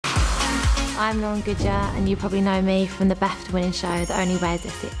I'm Lauren Goodger, and you probably know me from the BAFTA-winning show, The Only Way is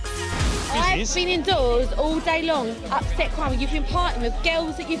Essex. I've been indoors all day long, upset crying. You've been partying with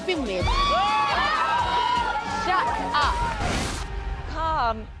girls that you've been with. Shut up.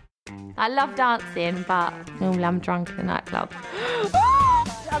 Calm. I love dancing, but normally I'm drunk in the nightclub.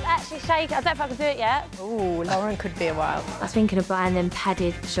 I'm actually shaking. I don't know if I can do it yet. Ooh, Lauren could be a while. I was thinking of buying them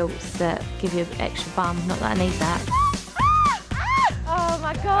padded shorts that give you an extra bum. Not that I need that. Oh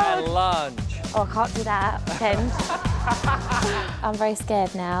my God. And lunge. Oh, I can't do that. Pretend. I'm very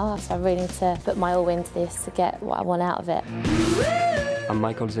scared now, so I really need to put my all into this to get what I want out of it. I'm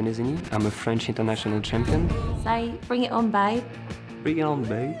Michael Zanezini. I'm a French international champion. Say, bring it on, babe. Bring it on,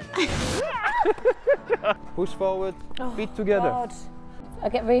 babe. Push forward, feet together. God. I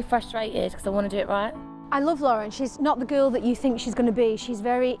get really frustrated because I want to do it right. I love Lauren. She's not the girl that you think she's going to be. She's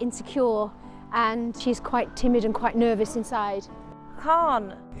very insecure and she's quite timid and quite nervous inside.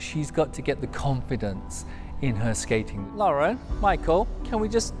 Can't. She's got to get the confidence in her skating. Lauren, Michael, can we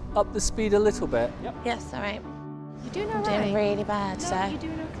just up the speed a little bit? Yep. Yes, all right. You're doing all I'm right. doing really bad No, today. you're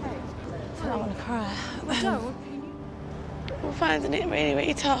doing okay. I feel like I want to cry. Well, don't. I'm finding it really,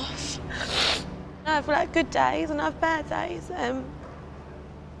 really tough. I have like good days and I have bad days. I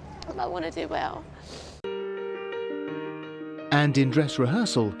want to do well. And in dress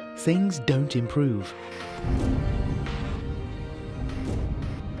rehearsal, things don't improve.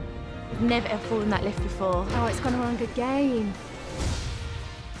 I've never ever fallen that lift before. Oh, it's gone wrong again.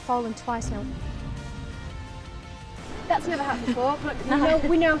 Fallen twice now. That's never happened before, but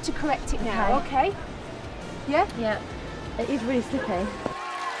we know to correct it now, okay? Yeah? Yeah. It is really slippy. Got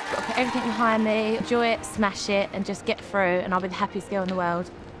to put everything behind me, enjoy it, smash it, and just get through, and I'll be the happiest girl in the world.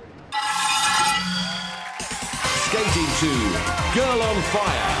 Skating to Girl on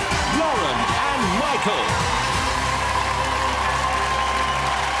Fire, Lauren and Michael.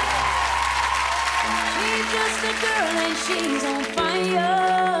 She's just a girl and she's on fire.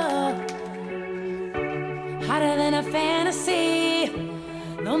 Hotter than a fantasy,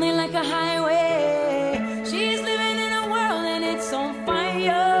 lonely like a highway. She's living in a world and it's on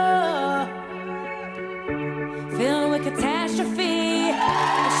fire. Filled with catastrophe,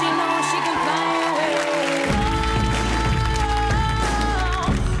 and she knows she can fly away.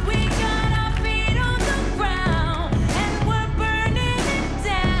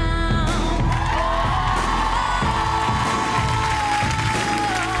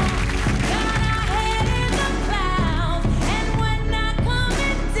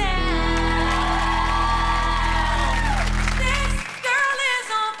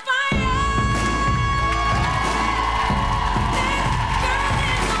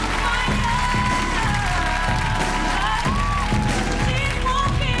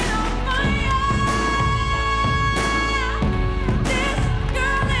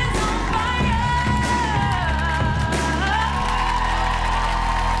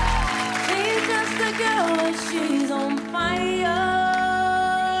 She's on fire.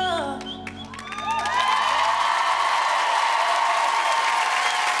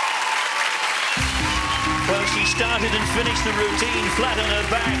 Well, she started and finished the routine flat on her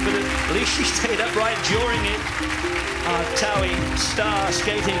back, but at least she stayed upright during it. Our Towie star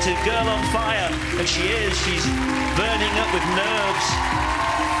skating to Girl on Fire, and she is. She's burning up with nerves.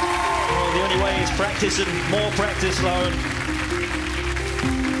 Well, the only way is practice and more practice, Lauren.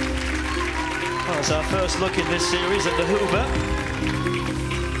 Well, it's our first look in this series at the Hoover.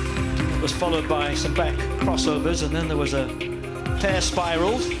 It was followed by some back crossovers, and then there was a pair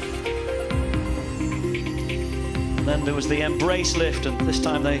spiraled. And then there was the embrace lift, and this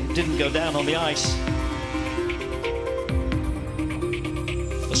time they didn't go down on the ice.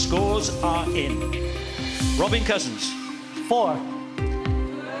 The scores are in. Robin Cousins. 4.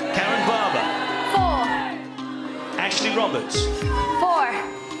 Karen Barber. 4. Ashley Roberts.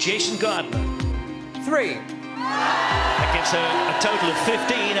 4. Jason Gardner. 3. That gives her a total of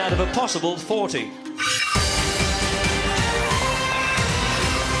 15 out of a possible 40.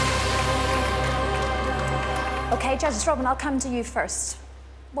 OK, Judges, Robin, I'll come to you first.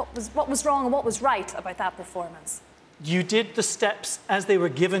 What was wrong and what was right about that performance? You did the steps as they were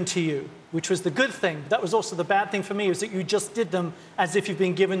given to you, which was the good thing. That was also the bad thing for me, was that you just did them as if you've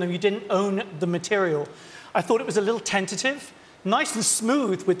been given them. You didn't own the material. I thought it was a little tentative. Nice and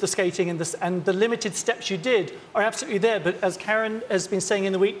smooth with the skating, and the limited steps you did are absolutely there. But as Karen has been saying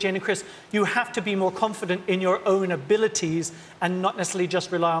in the week, Jane and Chris, you have to be more confident in your own abilities and not necessarily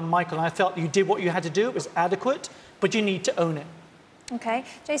just rely on Michael. And I felt you did what you had to do. It was adequate, but you need to own it. OK.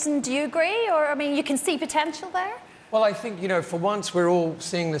 Jason, do you agree? Or, I mean, you can see potential there? Well, I think, you know, for once we're all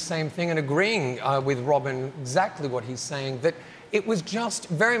seeing the same thing and agreeing with Robin exactly what he's saying, that It was just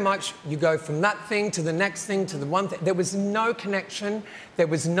very much, you go from that thing to the next thing to the one thing. There was no connection. There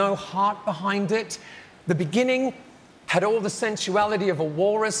was no heart behind it. The beginning had all the sensuality of a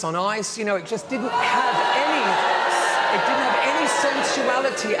walrus on ice. You know, it just didn't have any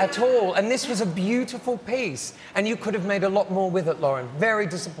sensuality at all. And this was a beautiful piece. And you could have made a lot more with it, Lauren. Very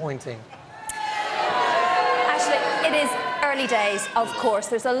disappointing. Actually, it is early days, of course.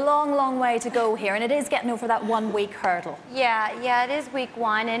 There's a long, long way to go here, and it is getting over that 1 week hurdle. Yeah, it is week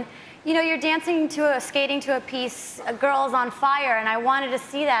 1, and you know, you're skating to a piece, Girls on Fire, and I wanted to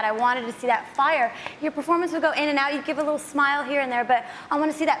see that. I wanted to see that fire. Your performance would go in and out. You'd give a little smile here and there, but I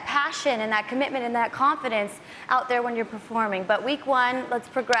want to see that passion and that commitment and that confidence out there when you're performing. But week 1, let's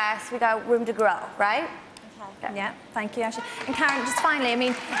progress. We got room to grow, right? Okay. Yeah, thank you, Ashley. And Karen, just finally, I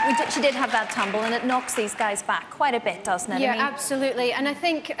mean, she did have that tumble, and it knocks these guys back quite a bit, doesn't it? Yeah, I mean, absolutely. And I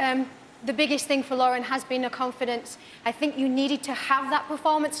think the biggest thing for Lauren has been her confidence. I think you needed to have that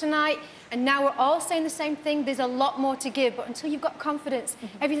performance tonight, and now we're all saying the same thing. There's a lot more to give, but until you've got confidence,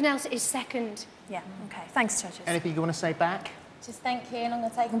 everything else is second. Yeah, okay. Thanks, judges. Anything you want to say back? Just thank you, and I'm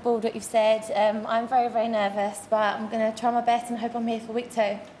going to take on board what you've said. I'm very, very nervous, but I'm going to try my best and hope I'm here for week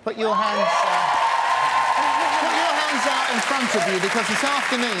 2. Put your hands out in front of you, because this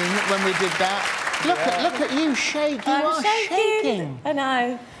afternoon when we did that, look at you shake. You are shaking. I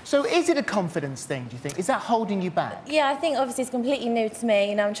know. So is it a confidence thing, do you think? Is that holding you back? Yeah, I think obviously it's completely new to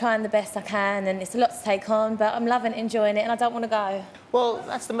me, and I'm trying the best I can, and it's a lot to take on, but I'm loving it, enjoying it, and I don't want to go. Well,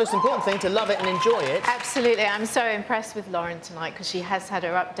 that's the most important thing, to love it and enjoy it. Absolutely. I'm so impressed with Lauren tonight, because she has had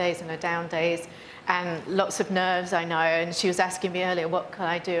her up days and her down days, and lots of nerves, I know. And she was asking me earlier, what can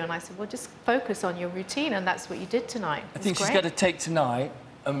I do? And I said, well, just focus on your routine, and that's what you did tonight. I think she's got to take tonight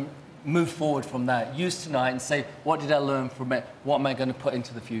and move forward from that. Use tonight and say, what did I learn from it? What am I going to put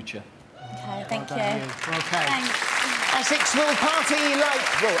into the future? Okay, thank you. Okay. Thanks. Essex will party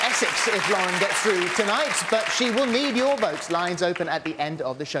like, well, Essex if Lauren gets through tonight, but she will need your votes. Lines open at the end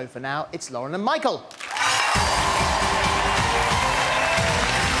of the show. For now, it's Lauren and Michael.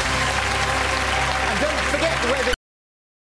 And don't forget where